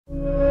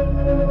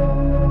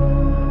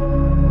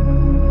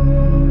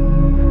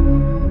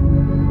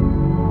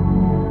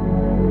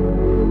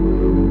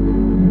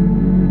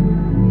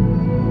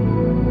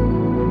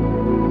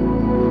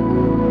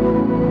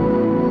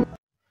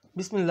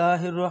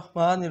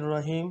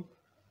बिस्मिल्लाहिर्रहमानिर्रहीम।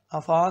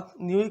 आफाक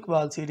new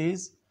Iqbal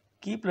series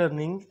keep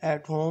learning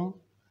at home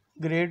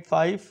grade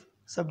 5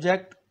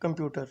 subject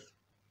computer.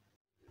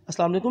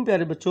 अस्सलाम वालेकुम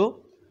प्यारे बच्चों,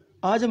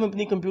 आज हम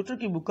अपनी कंप्यूटर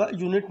की बुक का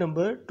यूनिट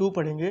नंबर 2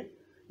 पढ़ेंगे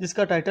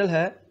जिसका टाइटल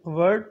है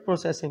वर्ड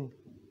प्रोसेसिंग।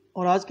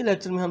 और आज के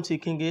लेक्चर में हम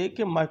सीखेंगे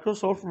कि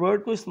माइक्रोसॉफ्ट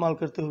वर्ड को इस्तेमाल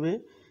करते हुए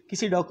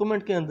किसी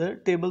डॉक्यूमेंट के अंदर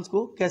टेबल्स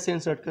को कैसे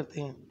इंसर्ट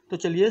करते हैं। तो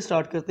चलिए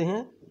स्टार्ट करते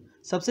हैं।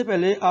 सबसे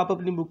पहले आप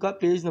अपनी बुक का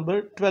पेज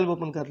नंबर 12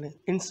 ओपन कर लें।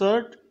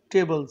 Insert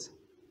tables.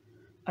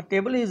 A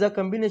table is a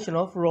combination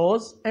of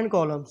rows and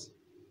columns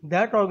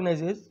that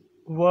organizes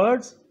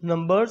words,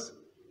 numbers,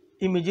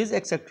 images,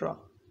 etc.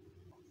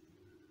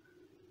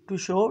 to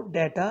show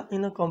data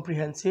in a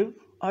comprehensive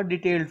or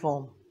detailed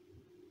form.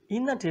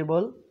 In a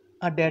table,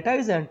 a data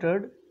is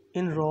entered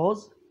in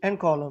rows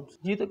and columns.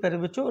 जी तो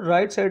प्यारे बच्चों,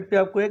 right side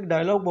पे आपको एक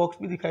dialogue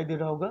box भी दिखाई दे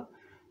रहा होगा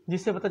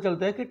जिससे पता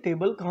चलता है कि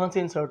टेबल कहाँ से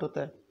इंसर्ट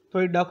होता है।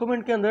 तो एक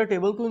डॉक्यूमेंट के अंदर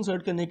टेबल को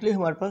इंसर्ट करने के लिए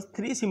हमारे पास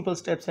 3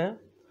 सिंपल स्टेप्स हैं।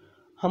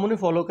 हम उन्हें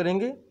फॉलो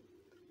करेंगे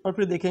और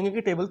फिर देखेंगे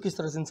कि टेबल किस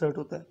तरह से इंसर्ट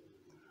होता है।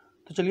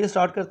 तो चलिए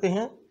स्टार्ट करते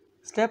हैं।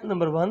 Step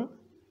number 1,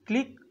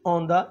 click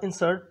on the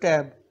insert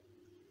tab.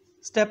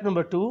 Step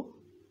number 2,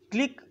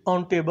 click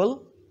on table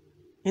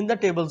in the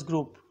tables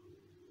group.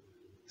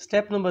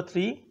 Step number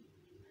 3,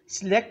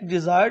 select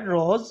desired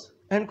rose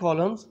and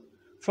columns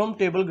from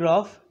table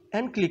graph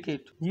and click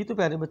it. जी तो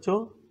प्यारे बच्चों,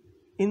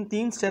 इन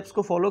 3 steps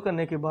को follow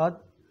करने के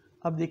बाद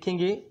आप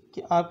देखेंगे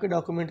कि आपके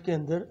डॉक्यूमेंट के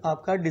अंदर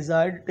आपका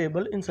डिजायर्ड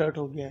टेबल इंसर्ट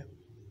हो गया है।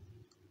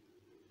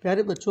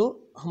 प्यारे बच्चों,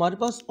 हमारे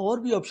पास और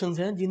भी ऑप्शंस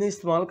हैं जिन्हें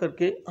इस्तेमाल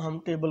करके हम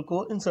टेबल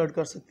को इंसर्ट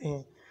कर सकते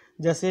हैं।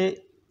 जैसे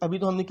अभी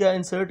तो हमने किया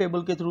इंसर्ट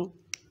टेबल के थ्रू,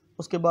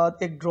 उसके बाद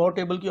एक ड्रॉ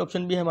टेबल की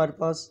ऑप्शन भी है हमारे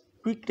पास,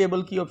 क्विक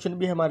टेबल की ऑप्शन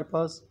भी है हमारे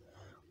पास,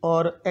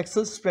 और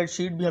एक्सेल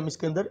स्प्रेडशीट भी हम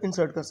इसके अंदर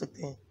इंसर्ट कर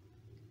सकते हैं।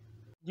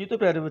 जी तो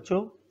प्यारे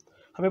बच्चों,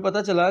 हमें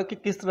पता चला कि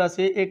किस तरह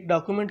से एक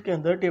डॉक्यूमेंट के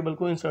अंदर टेबल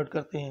को इंसर्ट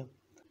करते हैं।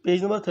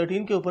 पेज नंबर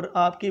 13 के ऊपर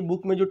आपकी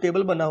बुक में जो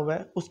टेबल बना हुआ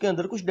है उसके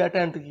अंदर कुछ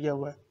डाटा एंटर किया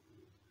हुआ है।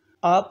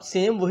 आप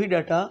सेम वही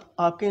डाटा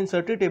आपके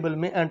इंसर्टेड टेबल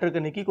में एंटर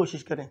करने की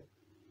कोशिश करें।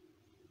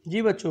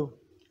 जी बच्चों,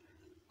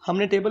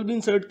 हमने टेबल भी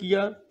इंसर्ट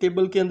किया,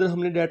 टेबल के अंदर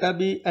हमने डाटा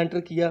भी एंटर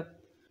किया।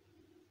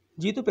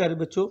 जी तो प्यारे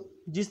बच्चों,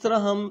 जिस तरह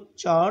हम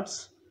चार्ट्स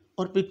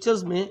और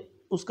पिक्चर्स में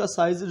उसका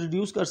साइज़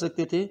रिड्यूस कर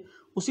सकते थे,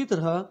 उसी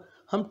तरह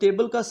हम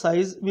टेबल का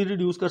साइज़ भी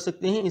रिड्यूस कर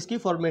सकते हैं इसकी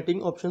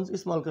फॉर्मेटिंग ऑप्शंस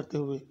इस्तेमाल करते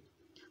हुए।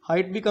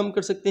 हाइट भी कम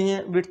कर सकते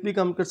हैं, विड्थ भी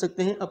कम कर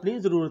सकते हैं अपनी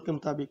ज़रूरत के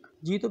मुताबिक।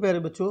 जी तो प्यारे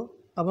बच्चों,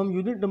 अब हम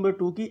यूनिट नंबर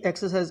 2 की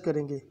एक्सरसाइज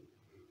करेंगे।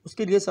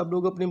 उसके लिए सब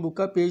लोग अपनी बुक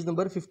का पेज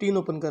नंबर 15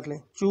 ओपन कर लें।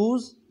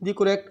 Choose the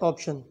correct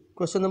option.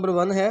 Question number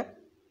 1 है,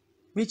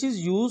 which is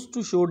use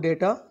to show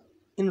data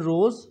in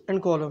rose and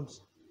columns.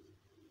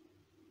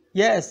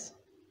 Yes,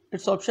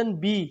 it's option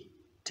B,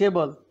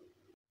 table.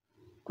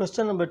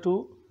 Question number 2,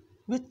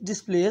 which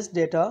displays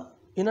data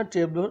in a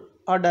tabular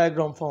और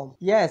diagram form.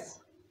 Yes,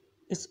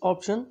 it's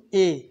option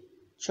A,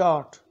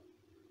 chart.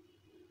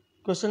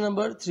 Question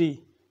number 3,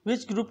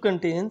 which group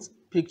contains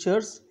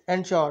pictures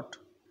and chart?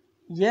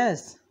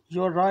 Yes,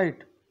 you are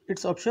right,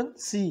 it's option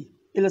C,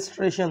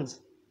 illustrations.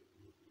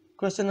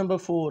 Question number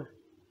 4,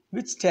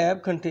 which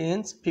tab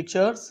contains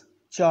pictures,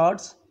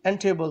 charts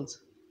and tables?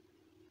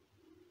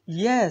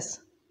 Yes,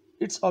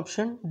 it's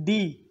option D,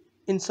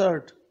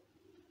 insert.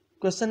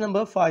 Question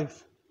number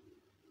 5,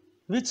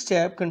 which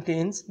tab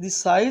contains the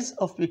size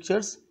of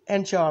pictures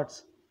and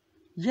charts?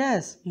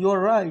 Yes, you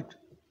are right,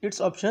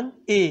 it's option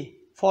A,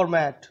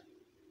 format.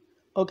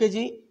 Okay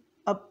जी,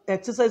 अब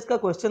exercise का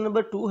question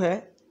number 2 है,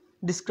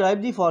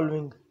 describe the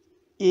following.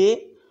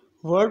 A,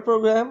 word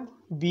programme,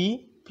 B,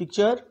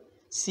 picture,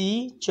 C,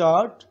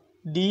 chart,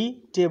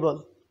 D, table.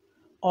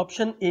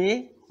 Option A,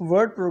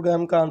 word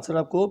programme का answer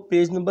आपको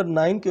page number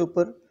 9 के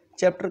ऊपर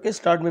chapter के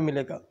start में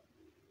मिलेगा।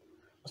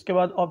 उसके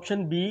बाद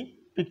ऑप्शन बी,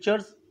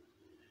 पिक्चर्स,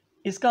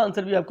 इसका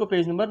आंसर भी आपको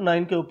पेज नंबर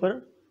 9 के ऊपर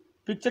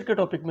पिक्चर के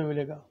टॉपिक में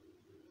मिलेगा।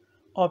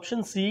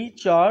 ऑप्शन सी,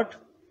 चार्ट,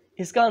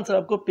 इसका आंसर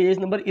आपको पेज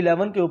नंबर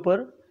 11 के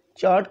ऊपर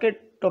चार्ट के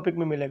टॉपिक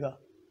में मिलेगा।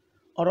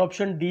 और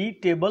ऑप्शन डी,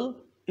 टेबल,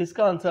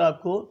 इसका आंसर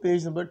आपको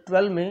पेज नंबर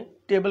 12 में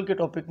टेबल के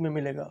टॉपिक में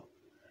मिलेगा।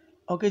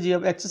 ओके जी,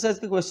 अब एक्सरसाइज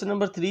का क्वेश्चन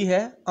नंबर 3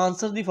 है,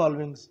 आंसर द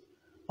फॉलोइंग्स।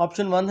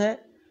 ऑप्शन 1 है,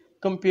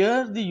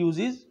 compare the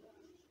uses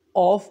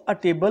of a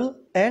table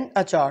and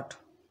a chart.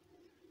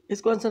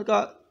 इस क्वेश्चन का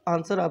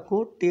आंसर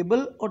आपको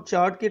टेबल और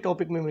चार्ट के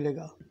टॉपिक में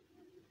मिलेगा।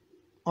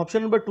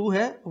 ऑप्शन नंबर 2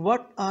 है,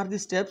 what are the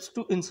steps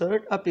to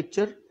insert a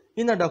picture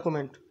in a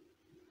document.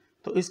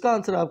 तो इसका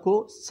आंसर आपको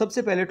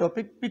सबसे पहले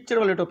टॉपिक पिक्चर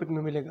वाले टॉपिक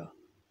में मिलेगा।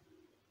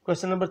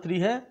 क्वेश्चन नंबर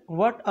 3 है,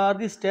 what are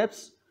the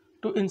steps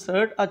to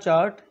insert a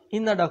chart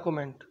in a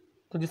document.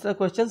 तो जिस तरह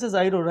क्वेश्चन से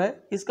जाहिर हो रहा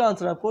है, इसका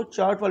आंसर आपको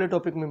चार्ट वाले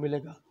टॉपिक में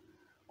मिलेगा।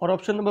 और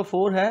ऑप्शन नंबर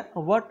 4 है,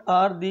 what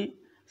are the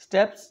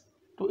steps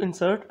to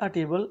insert a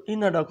table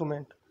in a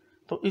document.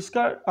 तो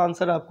इसका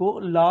आंसर आपको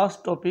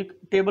लास्ट टॉपिक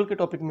टेबल के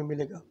टॉपिक में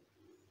मिलेगा।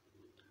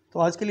 तो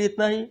आज के लिए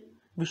इतना ही।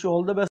 Wish you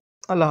all the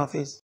best. अल्लाह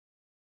हाफिज़।